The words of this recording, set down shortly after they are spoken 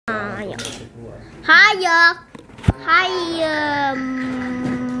Higher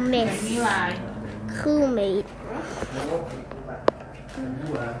miss. Crewmate.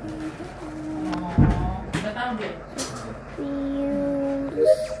 Fuel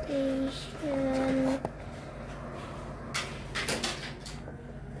station.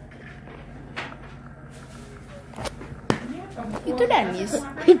 Itu Danis.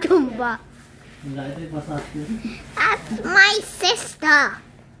 Itu Mbak. That's my sister.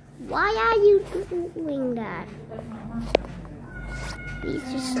 Why are you doing that? Please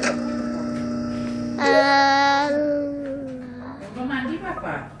just.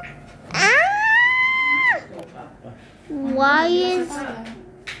 Why is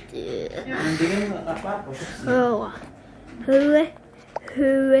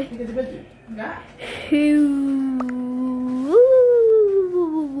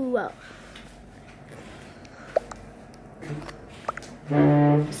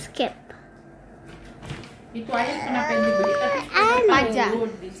skip. Itu ayam kenapa yang dibeli tapi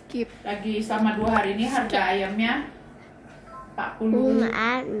skip. Lagi selama 2 hari ini harga ayamnya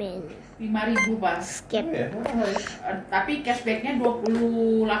 45.000 Pak. Skip. Tapi cashbacknya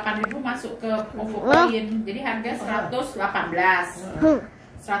 28.000 masuk ke OVO Coin. Jadi harga 118.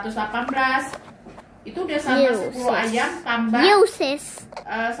 118 itu udah sama 10 ayam tambah 1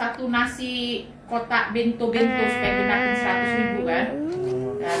 nasi kotak bento-bento supaya genakin 100.000 kan.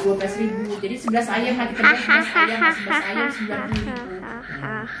 12.000, jadi 11 ayam lagi tambah 11 ayam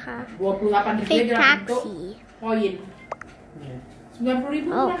 9.000. 28.000 dalam bentuk koin. 90.000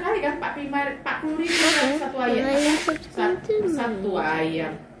 murah kali kan, 40.000 satu ayam. Satu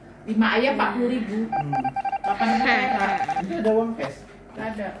ayam. 5 ayam 40.000. 8 perak. Ada uang cash?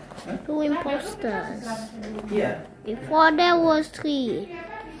 Ada. 2 imposters. Iya. Before there was 3.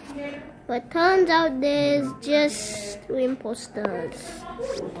 But turns out there's just 2 imposters.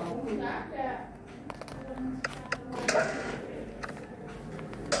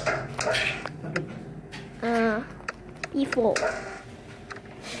 E4.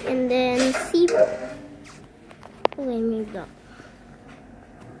 And then C4. Oh, wait, moved up.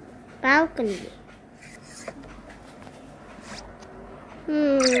 Balcony.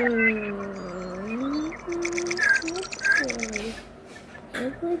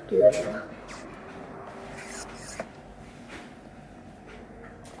 What do I do?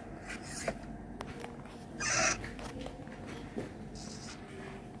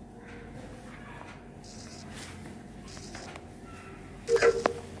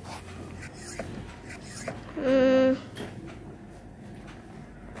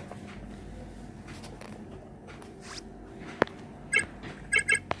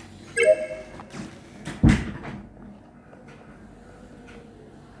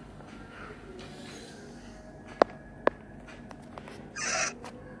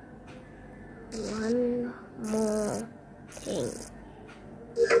 One more thing.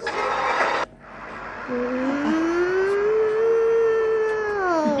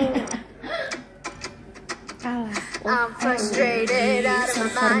 I'm frustrated out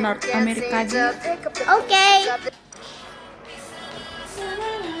of my mind. Can't seem to pick up the Okay.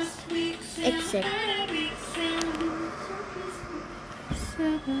 Exit.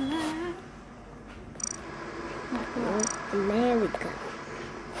 America.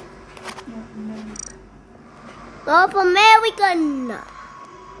 North American.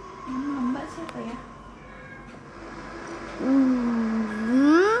 Mbak siapa ya?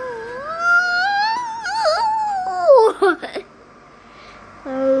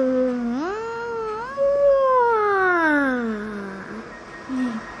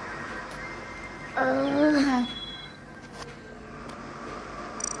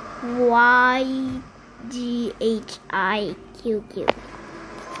 YGHIQQ.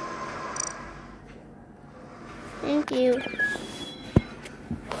 Thank you.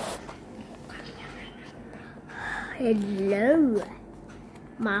 Hello,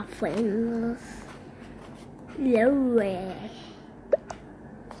 my friends. Hello.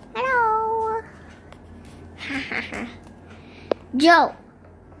 Hello. Joe.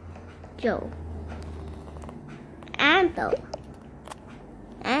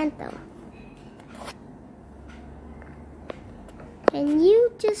 Anthem. Can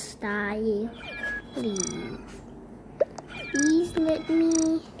you just die, please? Please let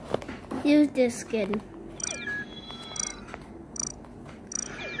me use this skin.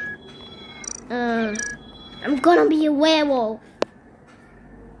 I'm gonna be a werewolf.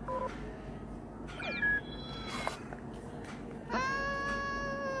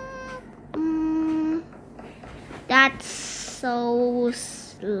 That's so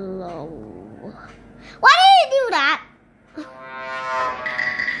slow. Why did you do that?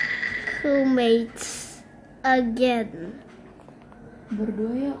 crewmates again.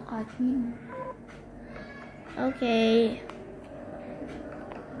 Berdua ya ke admin. Okay.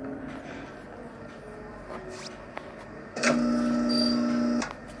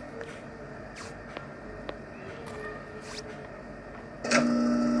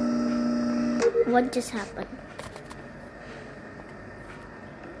 What just happened?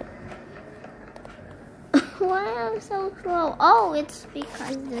 Why am I so slow? Oh, it's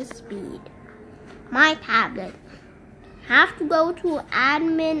because the speed. My tablet. Have to go to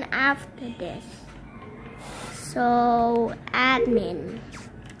admin after this. So, admin.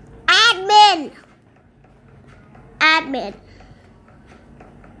 Admin! Admin.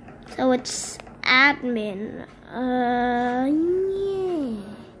 So it's admin. Yeah.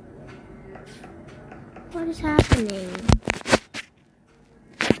 What is happening?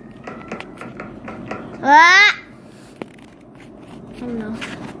 Ah! Oh no.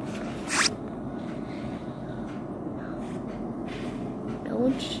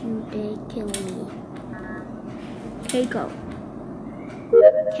 Don't you dare kill me. Keiko.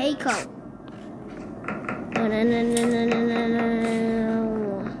 Keiko. No, no, no, no, no, no, no, no.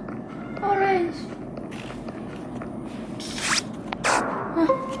 Orange.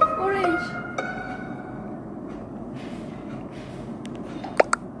 Orange.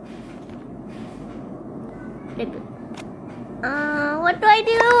 What do I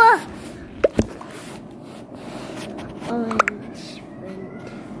do? Orange wind.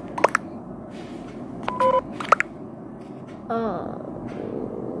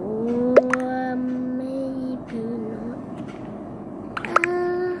 Maybe not.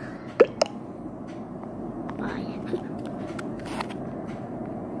 Bye.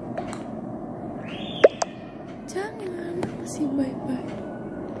 Jangan, masih bye-bye.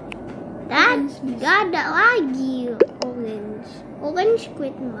 Dad, gak ada lagi orange. Orange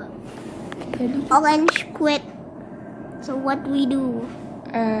quit, Mak. Jadi, Orange quit. So what do we do?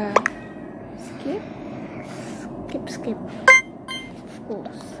 skip. Skip. Of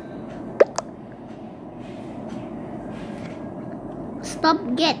course. Stop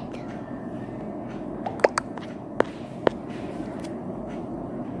get.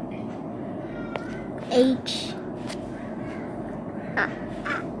 H.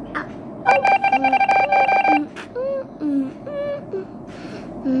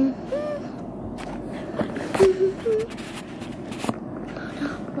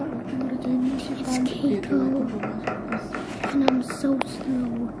 And I'm so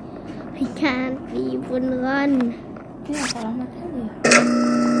slow. I can't even run. Ya, alamat kali ya.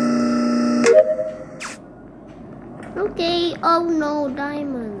 Okay, oh no,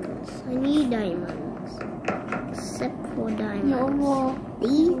 diamonds. I need diamonds. Except for diamonds. Ya Allah.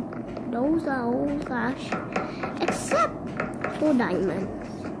 See? Those are all cash. Except for diamonds.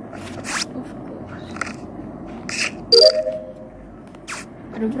 Of course.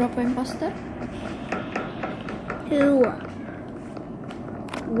 Ada berapa imposter? 2.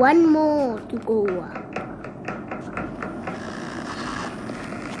 One more to go.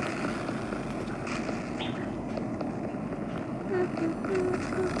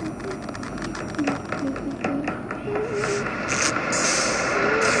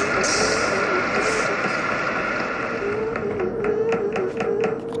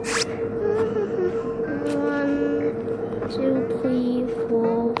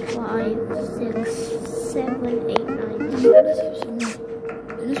 Sudah siap semua.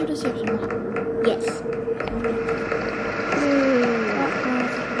 Ini sudah siap semua. Yes.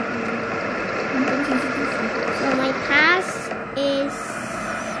 So my task is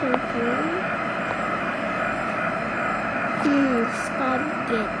stop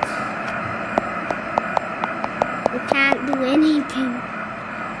get. We can't do anything.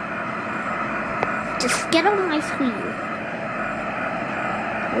 Just get on my screen.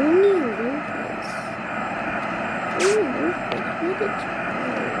 Only Lucas. Only Lucas. Where did you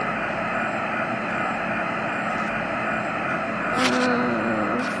go?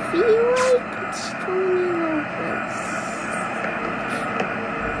 Feel like it's Tony Lopez.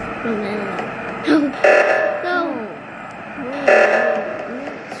 No. No.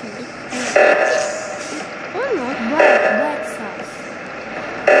 Oh no. Black sauce.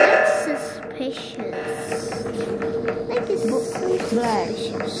 That's suspicious. Like it's so Black.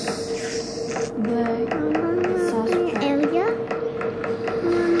 suspicious. Black sauce. Area?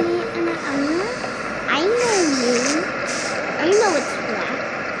 I know you. I know it's black.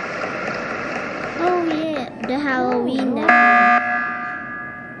 Oh yeah, the Halloween that.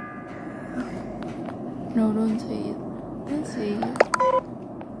 No, don't say it. Don't say it.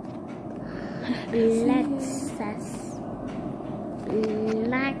 Let's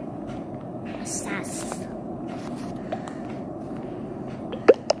black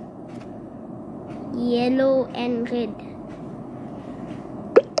yellow and red.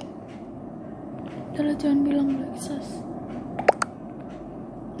 Udah, jangan bilang black sauce.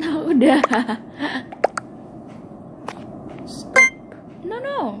 Nah, udah. Stop.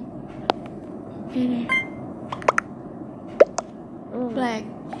 No. Ini. Black.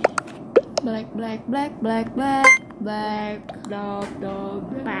 Dog.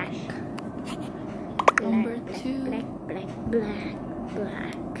 Black. Number 2.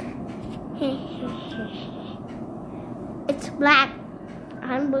 Black. It's black.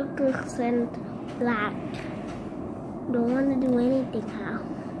 100% black. Don't want to do anything now.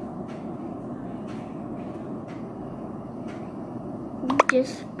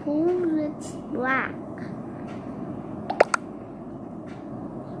 Just pull. It's black.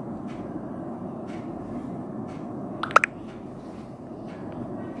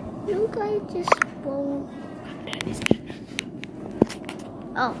 Look, I just pulled.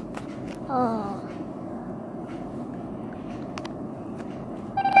 Oh.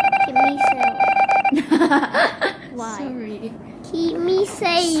 Keep me safe. Why? Sorry. Keep me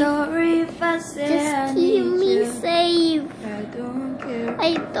safe. Sorry if I said Just keep me safe. I don't care.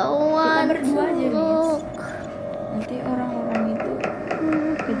 I don't want berdua aja, to Miss. look. Nanti orang-orang itu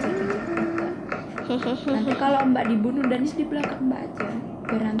kejar-kejar kita. Nanti kalau Mbak dibunuh, Danis di belakang Mbak aja.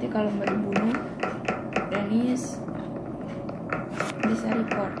 Biar nanti kalau Mbak dibunuh, Danis bisa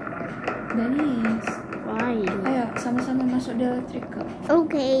report. Danis, Why? ayo sama-sama masuk di electrical.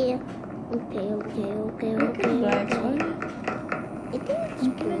 Okay. Black soalnya. Itu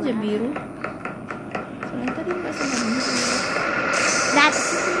Mungkin aja biru. Soalnya tadi Mbak sama Danis That's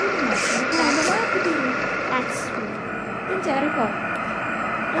ada apa biru? Cari kok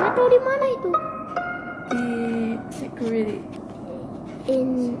Emang tahu di mana itu? di security.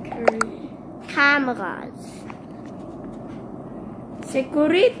 In cameras.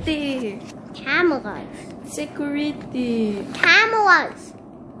 Security.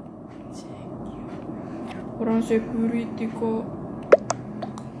 Orang security kok.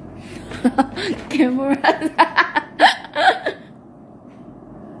 Kamera.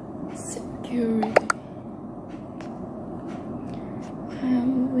 Security.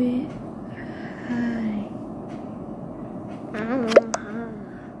 I'm with hi.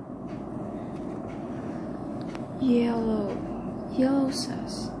 Yellow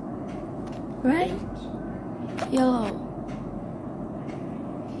sauce, right?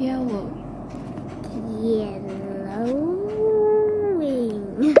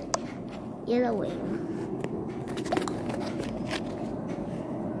 Yellowing.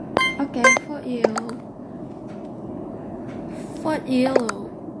 Okay, for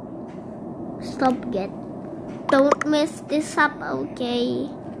yellow. Stop get. Don't mess this up, okay?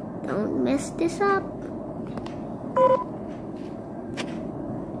 Don't mess this up.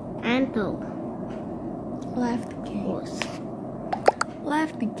 Anto. Left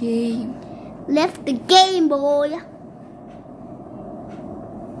the game, boy.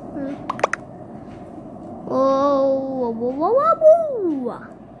 Oh, whoa.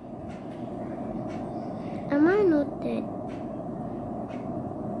 Am I not dead?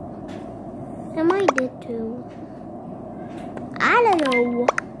 Am I dead too? I don't know.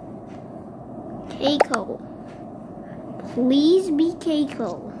 Keiko. Please be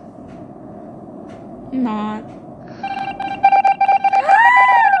Keiko. Not.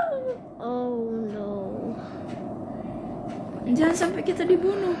 Oh no. Jangan sampai kita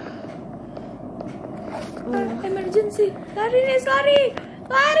dibunuh. Emergency. Lari Nis, lari.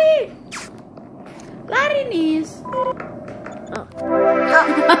 Lari Nis. Oh.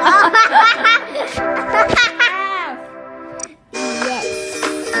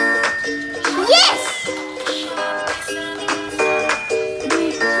 Yes.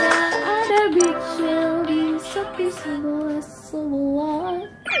 Ada big shell di sapi sebelah.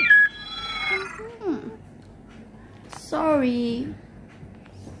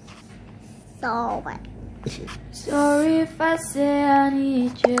 Sorry if I say I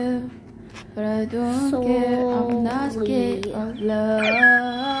need you, but I don't care. I'm not scared of love.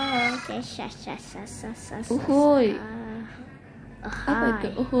 Uhuy. Apa itu?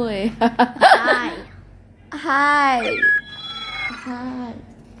 Uhuy. Hi.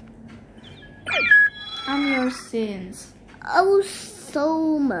 I'm your sins. Oh,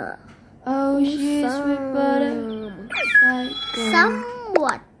 Soma. Oh, she's sweet but a psycho.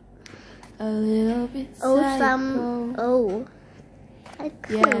 Somewhat. A little bit psycho.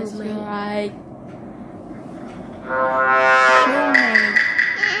 Yes, you're right.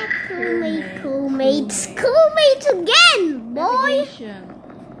 Crewmates again, boy. Navigation.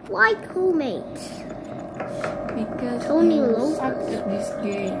 Why crewmates? Because Tony you Lopez. suck at this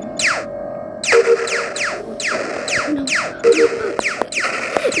game. No.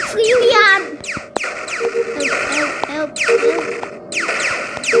 It's Lilian. Help.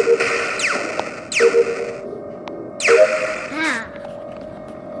 Ah.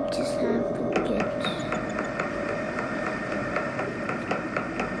 Just have to get.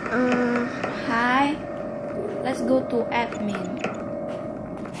 Hi. Let's go to admin.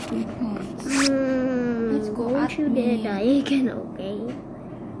 Let's go Won't you dare admin. die again, okay?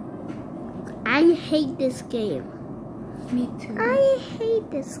 I hate this game. Me too. I hate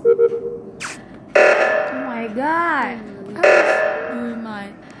this. Oh my god. I was doing my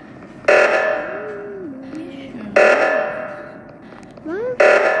mission. What?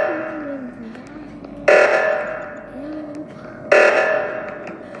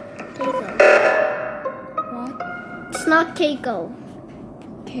 It's not Keiko.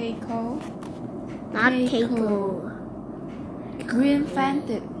 Keiko. Not Keiko. Keiko. Green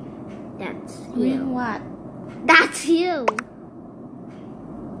Fanted. That's Green you. what? That's you.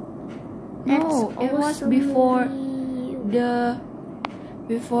 No, it was also before you.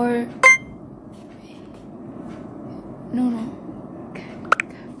 before. No.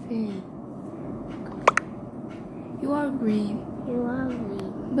 Cafe. You are green. You are me.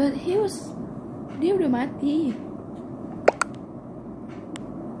 But dia udah mati.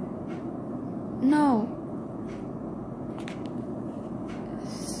 No.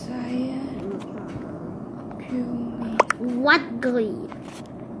 Saya Kumi. What green?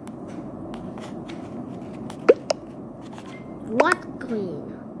 What green?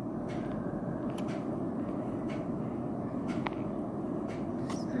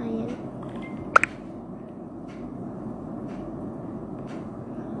 Science.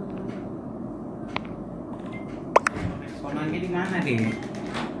 Responannya di mana deh?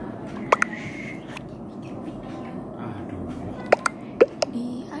 Aduh.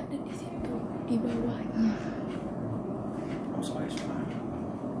 Ada di situ di bawahnya. Oh, sorry.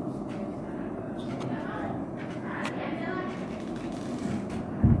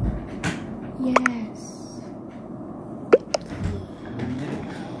 Yes.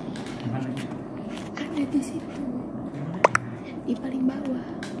 Mana? Ada di situ. Di paling bawah.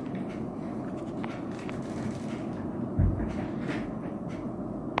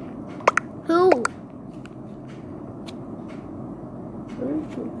 Who? Where'd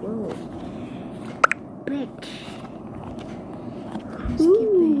you go? Bitch.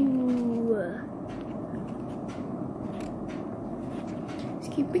 Skipping.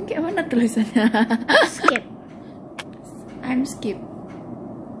 Skipping kayak mana tulisannya? Skip. I'm skip.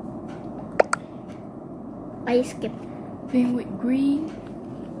 I skip. Pink with green.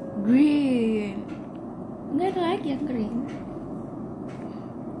 Green. Nggak ada lagi yang green.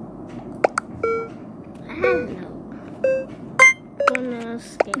 Hello. Gonna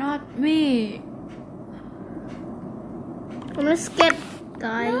skip. Not me. I'm gonna skip, Not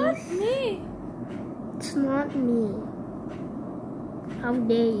guys. me. It's not me. How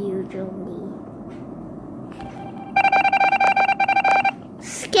dare you, Jolie?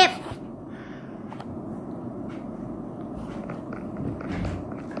 Skip.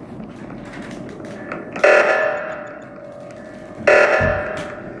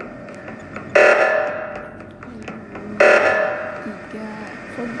 Tiga.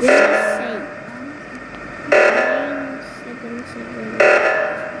 For goodness sake. 9, 7,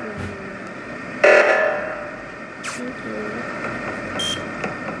 7. Thank you.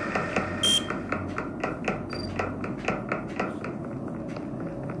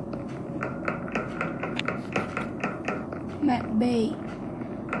 Matt Bay.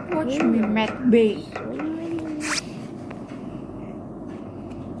 Watch me, Matt Bay.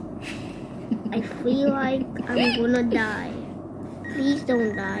 I feel like I'm gonna die. Please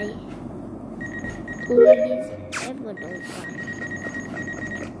don't die. Please ever don't die.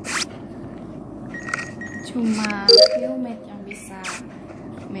 Cuma Philmate yang bisa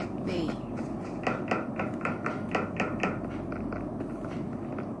Matt Bay.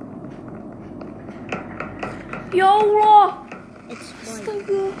 Ya Allah. It's fine.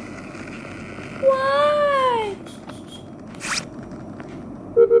 Astaga. Why?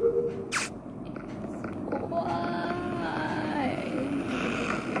 Why?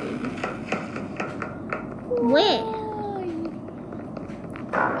 Where?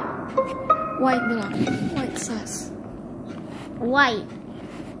 White bilang. White sus. White.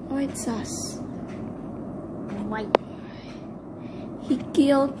 White sus. White. He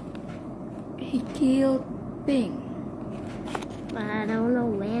killed Pink. But I don't know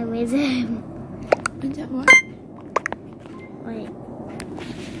where is him. Pencet what? Wait.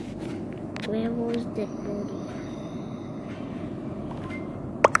 Where was that body?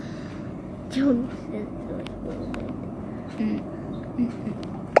 Don't say that body.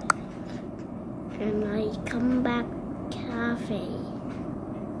 And I come back cafe.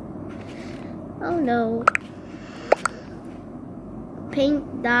 Oh no. Pink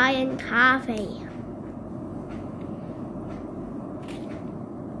dye and cafe.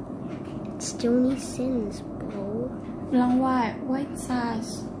 It's Tony Sins, bro. Bilang white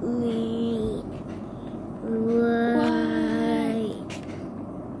sauce. Wait.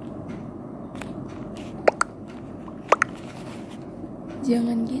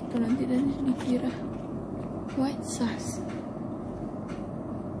 Jangan gitu, nanti Danis dikira white sauce.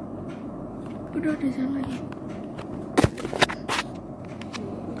 Udah ada sana lagi.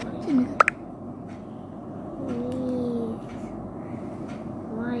 Sini.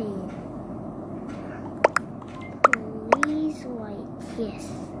 Please white. Yes.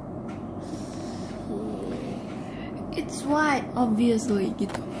 It's white, obviously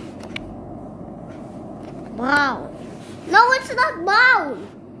gitu. Brown. No, it's not brown.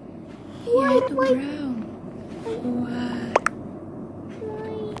 Iya itu brown. White.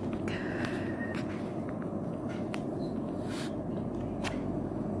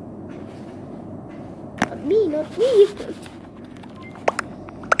 Not me.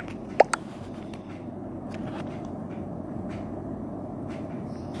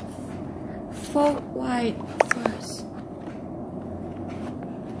 Vote white first.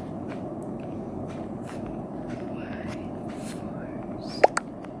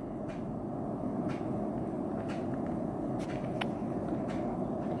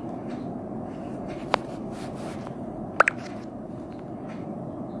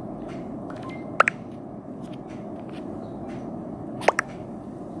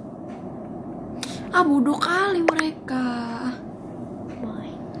 Ah, bodoh kali mereka.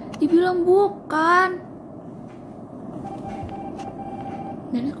 Dibilang bukan.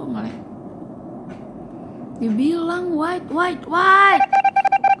 Dan kok ngelek? Dibilang white.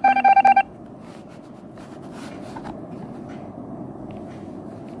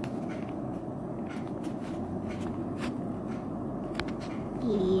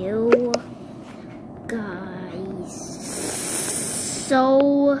 You guys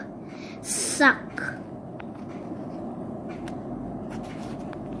so suck.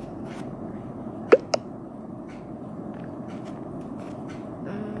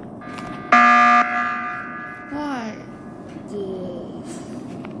 Why? Yes.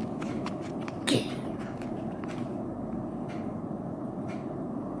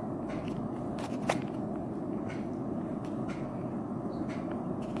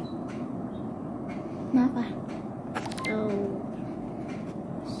 Kenapa?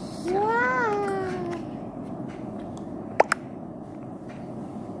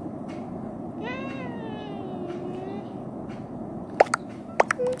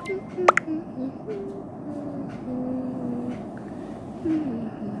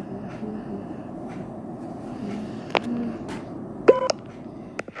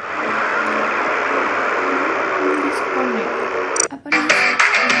 Apa nih?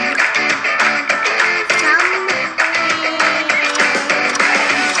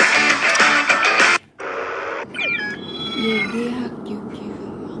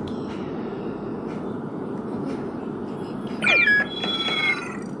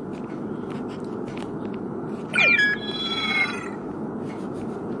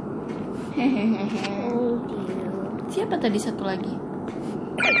 Siapa tadi satu lagi?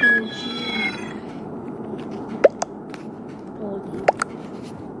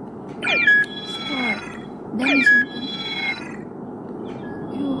 Start. Dan something.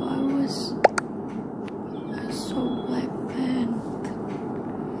 Yo, I saw black pant.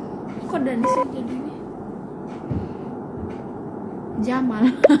 Kok dan jadi ini? Jamal.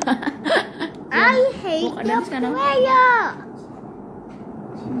 I hate Bukan your dan sekarang. player.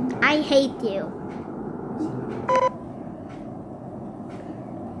 I hate you.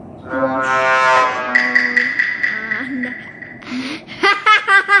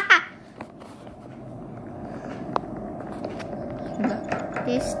 Enggak.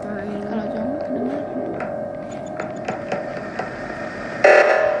 This time. Kalau jangan kedengeran.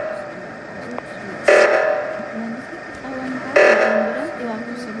 Nanti ketahuan kamu jangan berhenti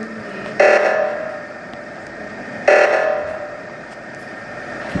waktu sebut.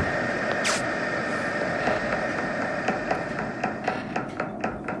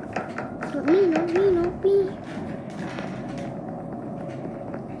 Not me.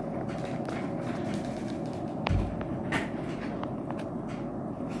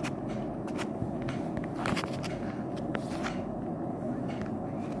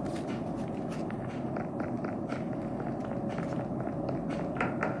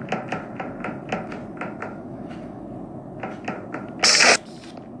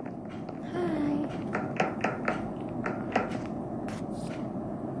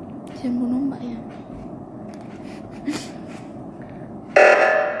 Jangan bunuh Mbak ya.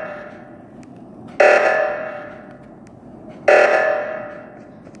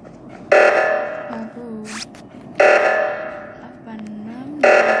 Aku 86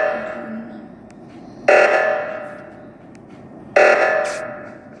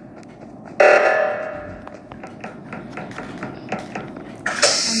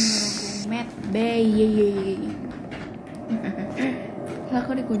 Matt Bay. Lah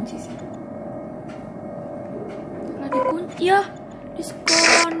kok dikunci sih? Lah dikunci ya?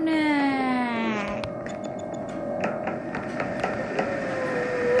 Disconnect.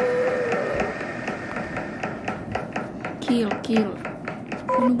 Kill.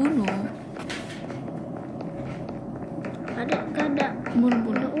 Bunuh. Ada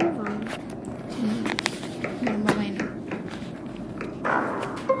Bunuh. orang. Sini. Biar mama ini.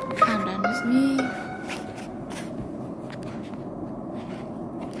 Ada nih.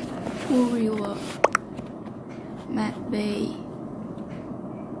 Gorilla. Matt Bay.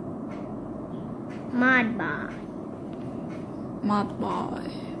 Mad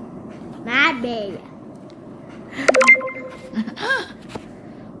baby.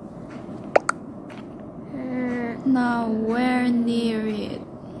 Now we're near it.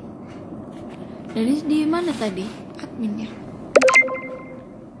 Dennis di mana tadi? Adminnya.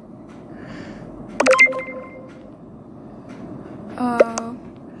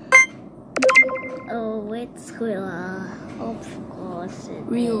 Oh, it's Willa. Of course it is.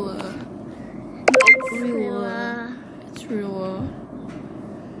 Real. It's Willa. It's real.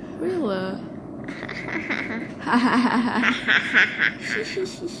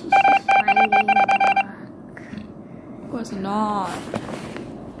 Was not.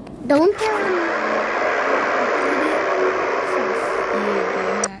 Don't tell me.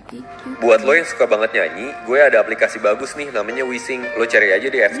 Buat lo yang suka banget nyanyi, gue ada aplikasi bagus nih namanya Wishing. Lo cari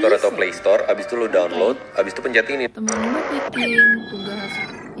aja di App Store atau Play Store, abis itu lo download, abis itu pencet ini. Temen-temen bikin tugas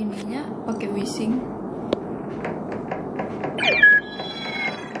ininya pakai Wishing.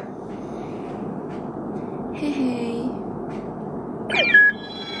 Hehe.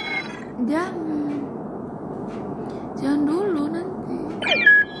 Jangan dulu nanti.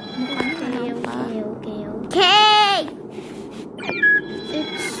 Mukanya Okay.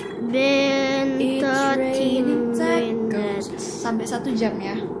 It's been 13 minutes. Sampai 1 jam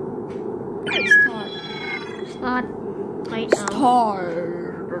ya. Start right now. Start.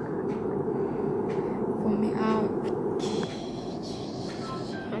 Pull me out.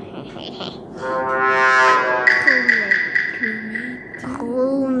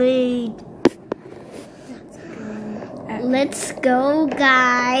 Coolmade. Let's go,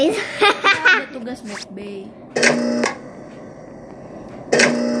 guys. Ada tugas Matt Bay.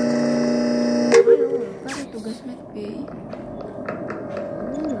 Ada tugas Matt Bay.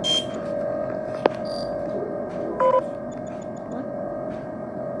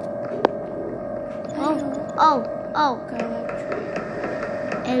 Oh. Ke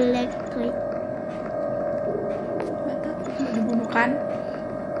Electric. Betul, mau dibunuh kan?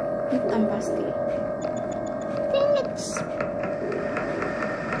 Hitam pasti.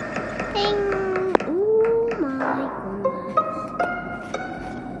 Ping. Oh my goodness.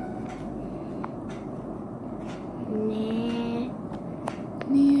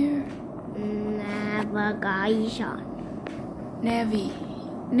 Near Navigation. Navy.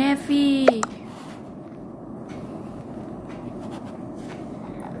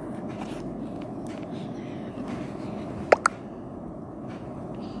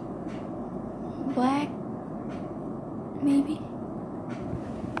 Black, maybe.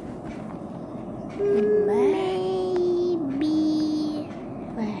 Maybe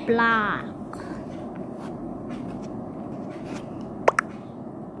black.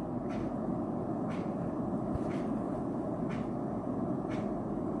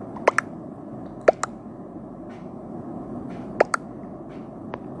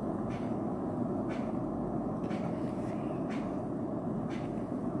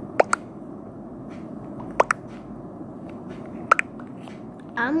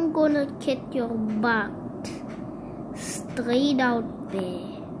 I'm gonna kick your butt straight out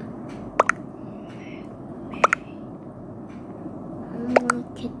there. I'm gonna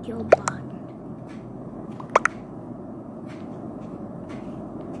kick your butt.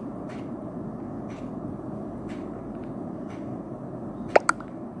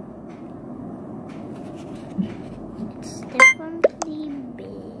 It's definitely big.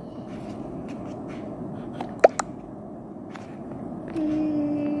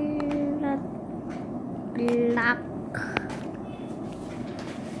 Black.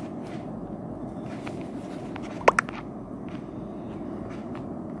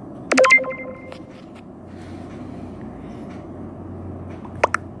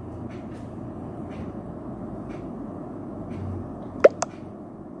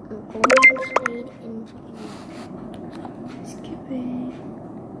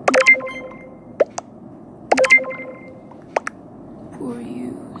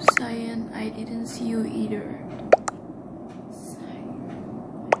 I didn't see you either.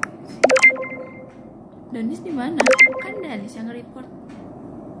 Danis di mana? Kan Danis yang nge-report.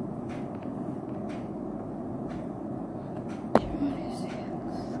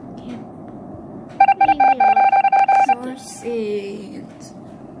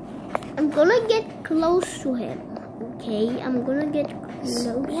 I'm gonna get close to him. Okay, I'm gonna get close.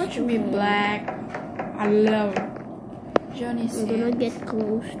 Watch me, Black. Hello. Johnny I'm gonna get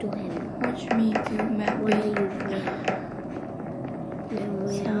close to him. Watch me to map. Where are you? Where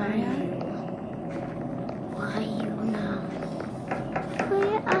are you? Where are you now?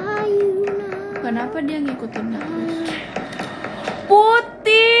 Where are you now? Kenapa dia ngikutin Danis?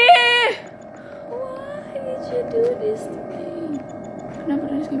 Putih! Why did you do this to me? Kenapa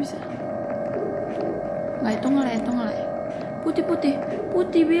Danis gak bisa? Nggak, itu ngelay.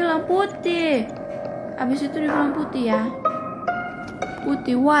 Putih bilang putih. Abis itu dia bilang putih ya.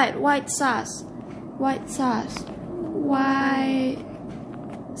 Putih, white sauce. White sauce.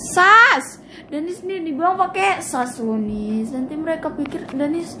 Danis nih dibilang pakai sauce loh nih. Nanti mereka pikir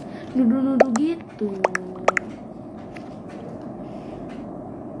Danis nuduh-nuduh gitu.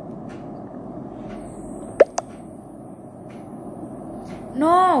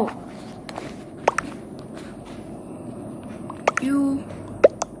 No. You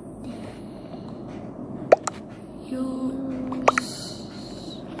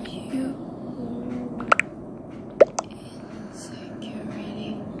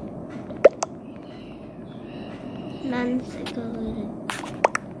insecurity. Non-security.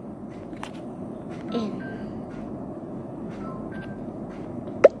 In.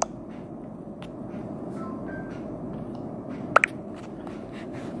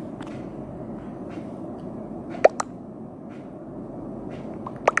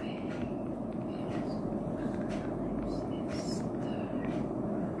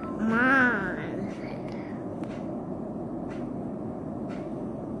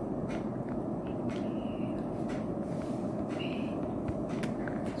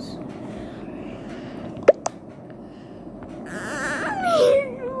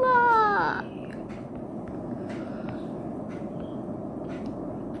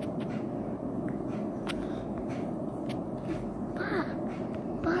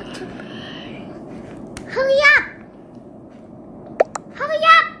 Hurry up! Hurry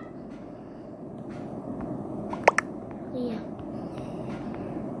up! Hurry up.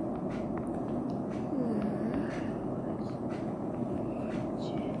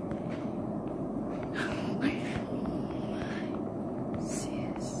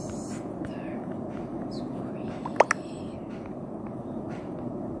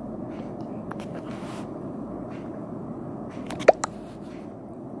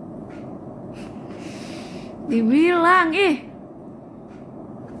 Dibilang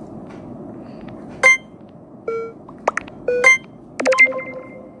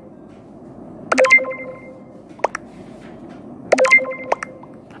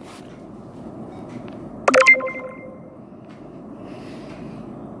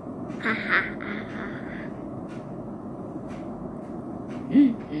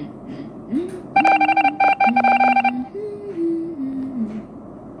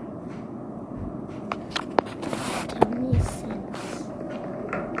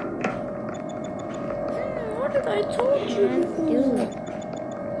I told you before.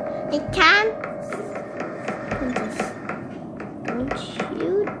 I can't. Don't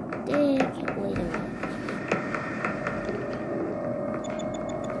you dare. Wait a minute.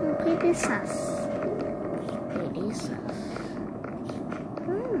 Okay, this us.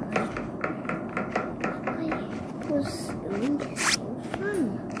 I was doing this so fun.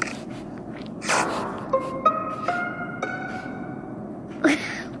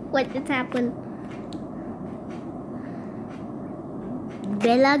 What just happened?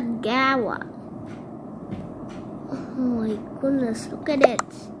 Belagawa. Oh my goodness, look at it.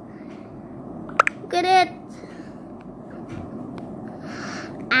 Look at it.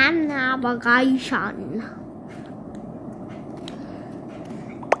 And navigation.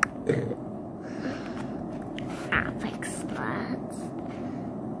 Excellent.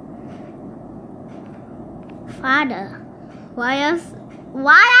 Father, why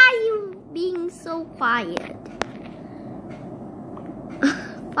are you being so quiet?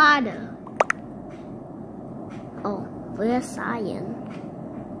 Father. Oh, where's Cyan?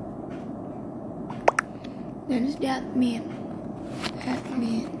 There's the admin.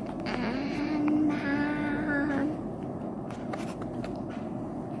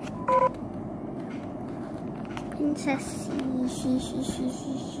 Princess C.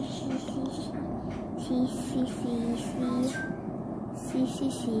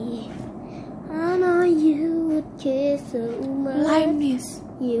 I know you would care so much. Limenis.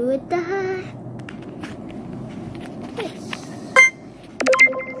 You would die.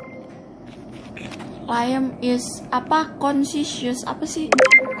 Liam is apa? Conscious. Apa sih?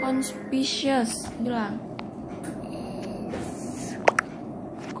 Conspicuous. Bilang.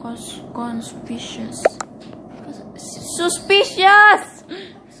 Conspicuous. Suspicious.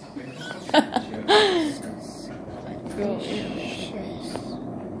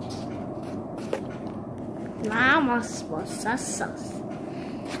 Vamos, possessos.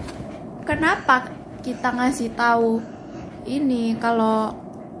 Kenapa kita ngasih tahu ini kalau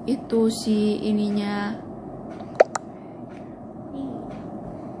itu si ininya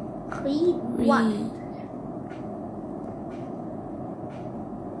Read what?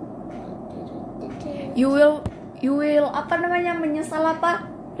 You will apa namanya, menyesal apa?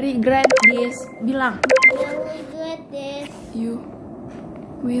 Regret this. Bilang. You'll regret this. You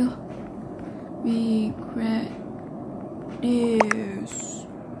will regret this.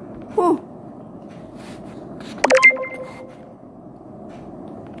 You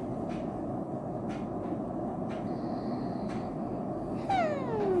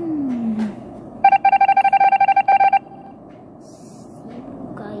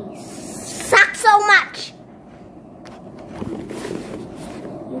guys suck so much.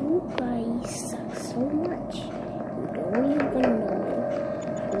 You guys suck so much. You don't even know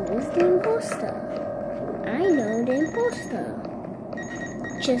who is the imposter. I know the imposter.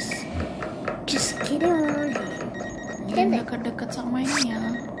 Just get it on. Jangan dekat-dekat sama ini ya.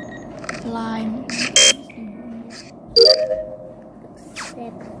 Slime.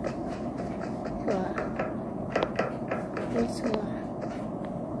 Except what? This one.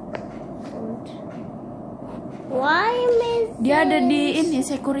 Why is Dia ada di ini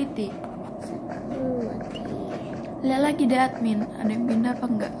security. security? Lihat lagi di admin, ada yang pindah apa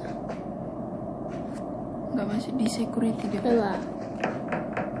enggak? Enggak, masih di security dia. Coba.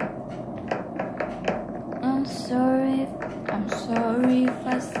 I'm sorry if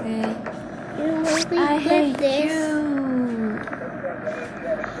I say You will I hate regret this. you.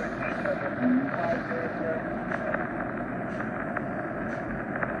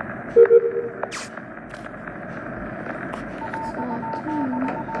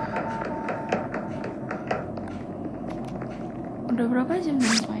 Udah berapa jam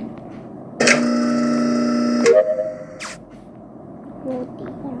nih main?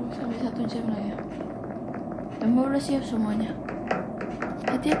 40. Sampai 1 jam lah ya. Tambah udah siap semuanya.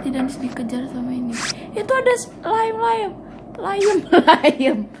 Hati-hati dan dikejar sama ini. Itu ada lion.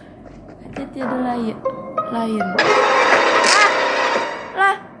 Hati-hati ada lion.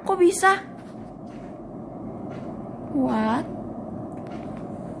 Lah, kok bisa? What?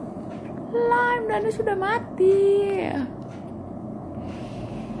 Lion dan sudah mati.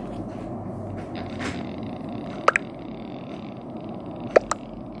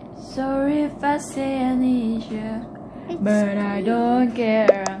 Sorry if I say Indonesia, but I don't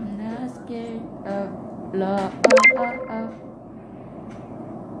care. I'm not scared of love.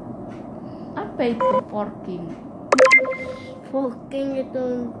 Apa itu forking? Forking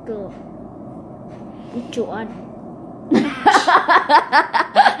itu untuk lucuan.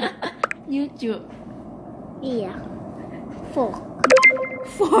 Lucu. Iya. Fork.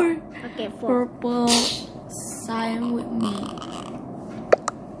 Okay, fork. Purple sign with me.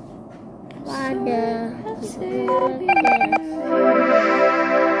 Pada.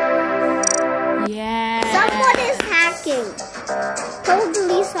 Yeah. Someone is hacking.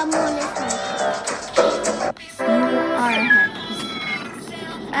 Totally someone is hacking. You are happy.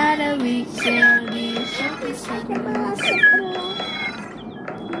 Ada weekend di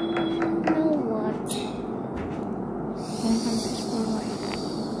No what?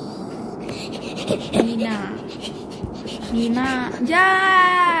 Nina,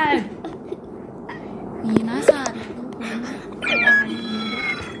 Jan. Nina satu.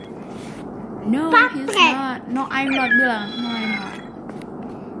 No, he's not. No, I'm not bilang.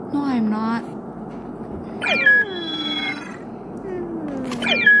 No, I'm not.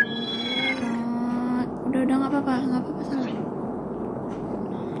 Udah nggak apa-apa salah.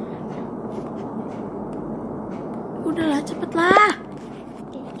 Udahlah, cepet lah.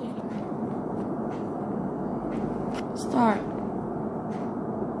 Start.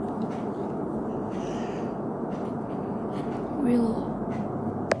 Will.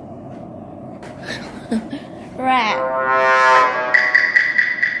 Rat.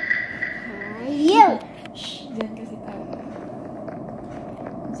 You. Jangan kasih tahu.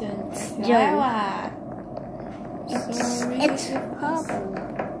 Jangan kasih Jangan. lewat. Sorry. It's a problem.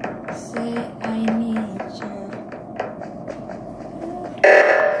 Say I need you.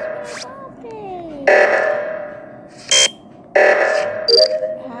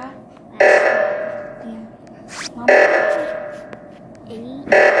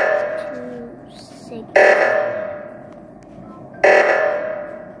 music.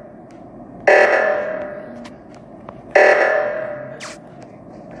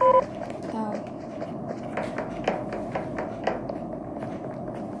 Tahu.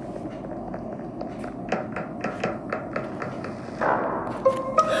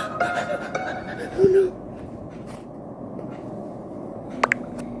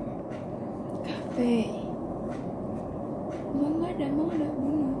 Kafe. Emang nggak ada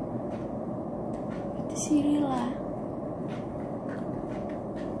bunuh. Berarti Sirila.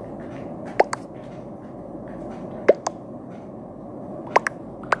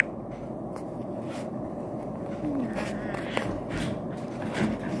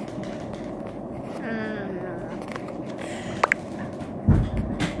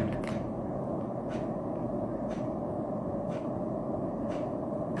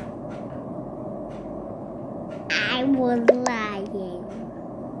 I was lying.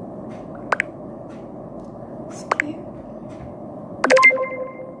 Skip.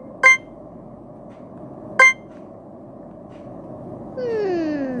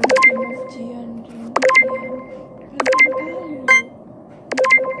 Jian.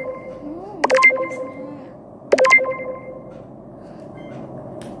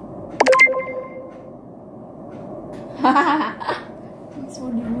 Hahaha. Semua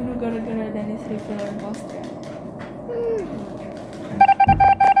dibunuh gara-gara Dennis River imposter.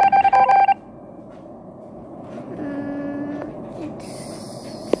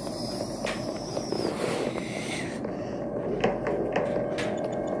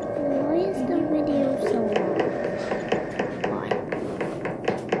 Why is the video so long? Why?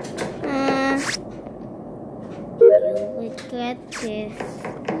 You regret this.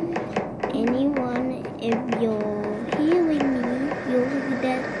 Anyone, if you're hearing me, you'll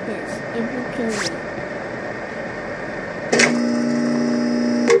regret this if you kill me.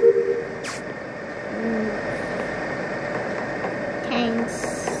 Thanks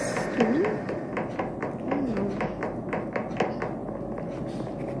to me.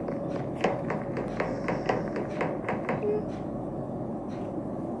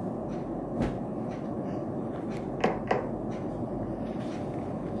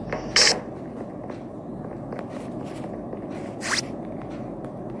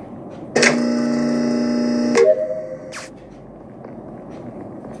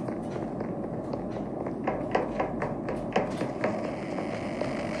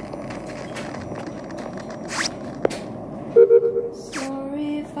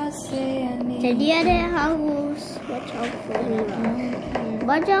 Sorry if I say I need. Jadi ada yang harus watch out for me lah.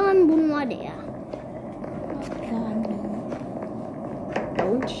 Bah, jangan bunuh ada ya.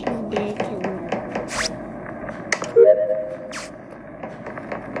 Don't you dare kill me.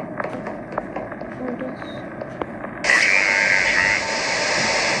 Oh, this.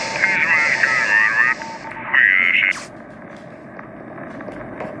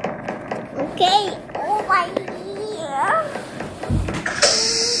 Okay. Oh my God.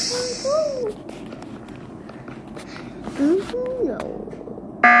 No.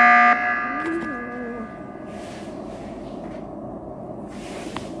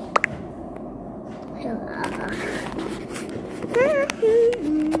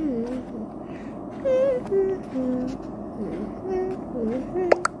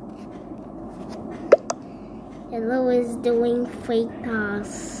 Hello is doing fake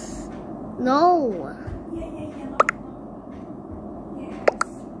tasks. No.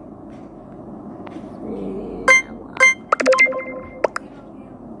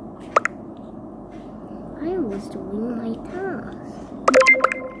 I was doing my task.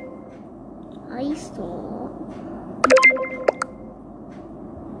 I saw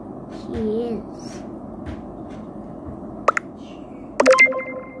she is.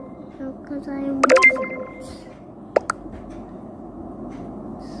 Because I wasn't.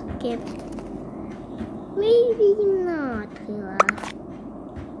 Skip. Maybe not, Hila.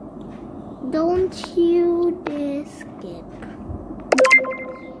 Don't you dare skip.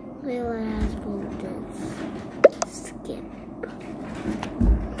 Hila has voted. Skip.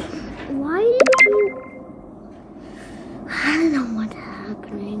 Why did you... I don't know what's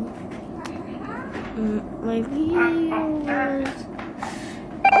happening. My video was...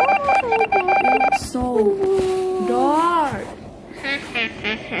 So dark.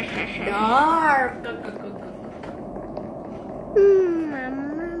 Dark.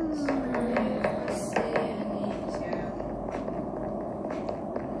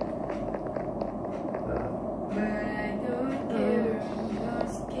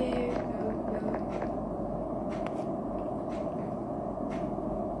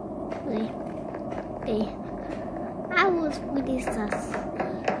 I was really sus.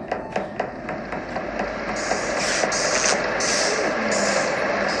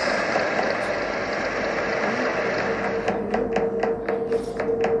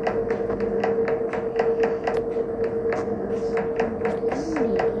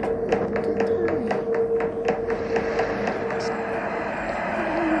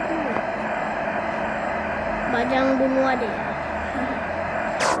 bunuh ada ya.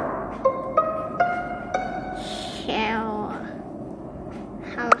 Shell.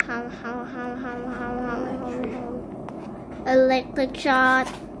 How. Electric shot.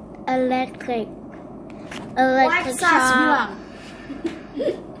 Electric shot.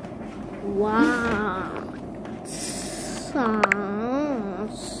 Wow. Sauce.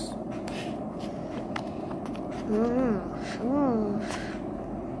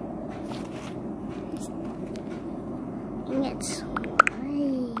 It's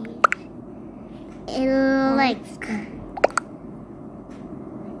white.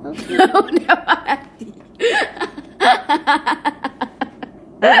 Okay. Udah mati.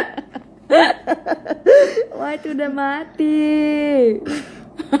 Wah, itu udah mati.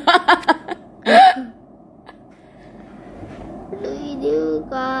 What do we do,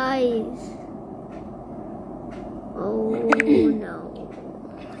 guys? Oh no.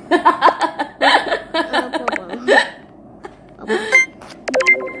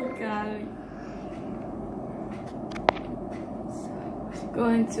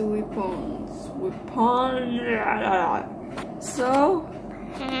 Going to weapons. So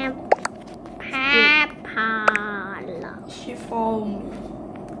she follow me.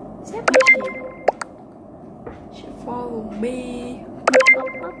 Siapa sih? She follow me.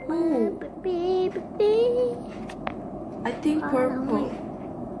 I think purple.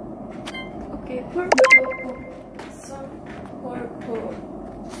 Okay, purple. So purple.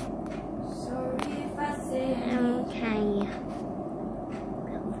 Sorry if I say Okay.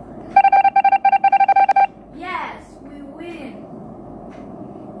 yes, we win.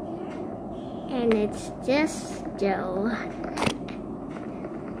 And it's just Joe.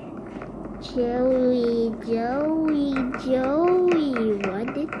 Joey, what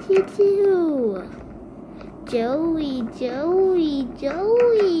did you do? Joey,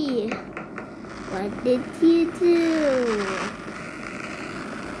 what did you do?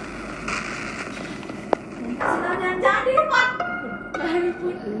 Jangan di depan.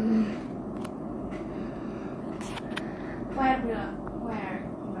 Where?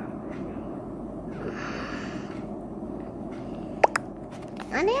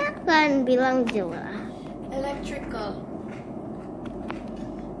 Ane akan bilang Joe lah. Electrical.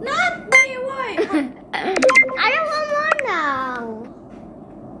 Not me, why? I don't want now.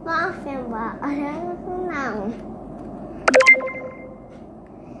 Maaf ya Mbak, I don't want now.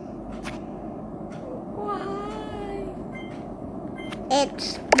 Why?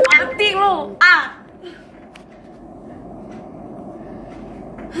 It's Mati lo.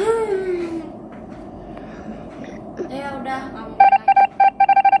 Ya udah, kamu lagi.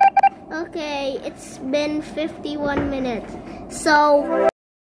 okay. It's been 51 minutes. So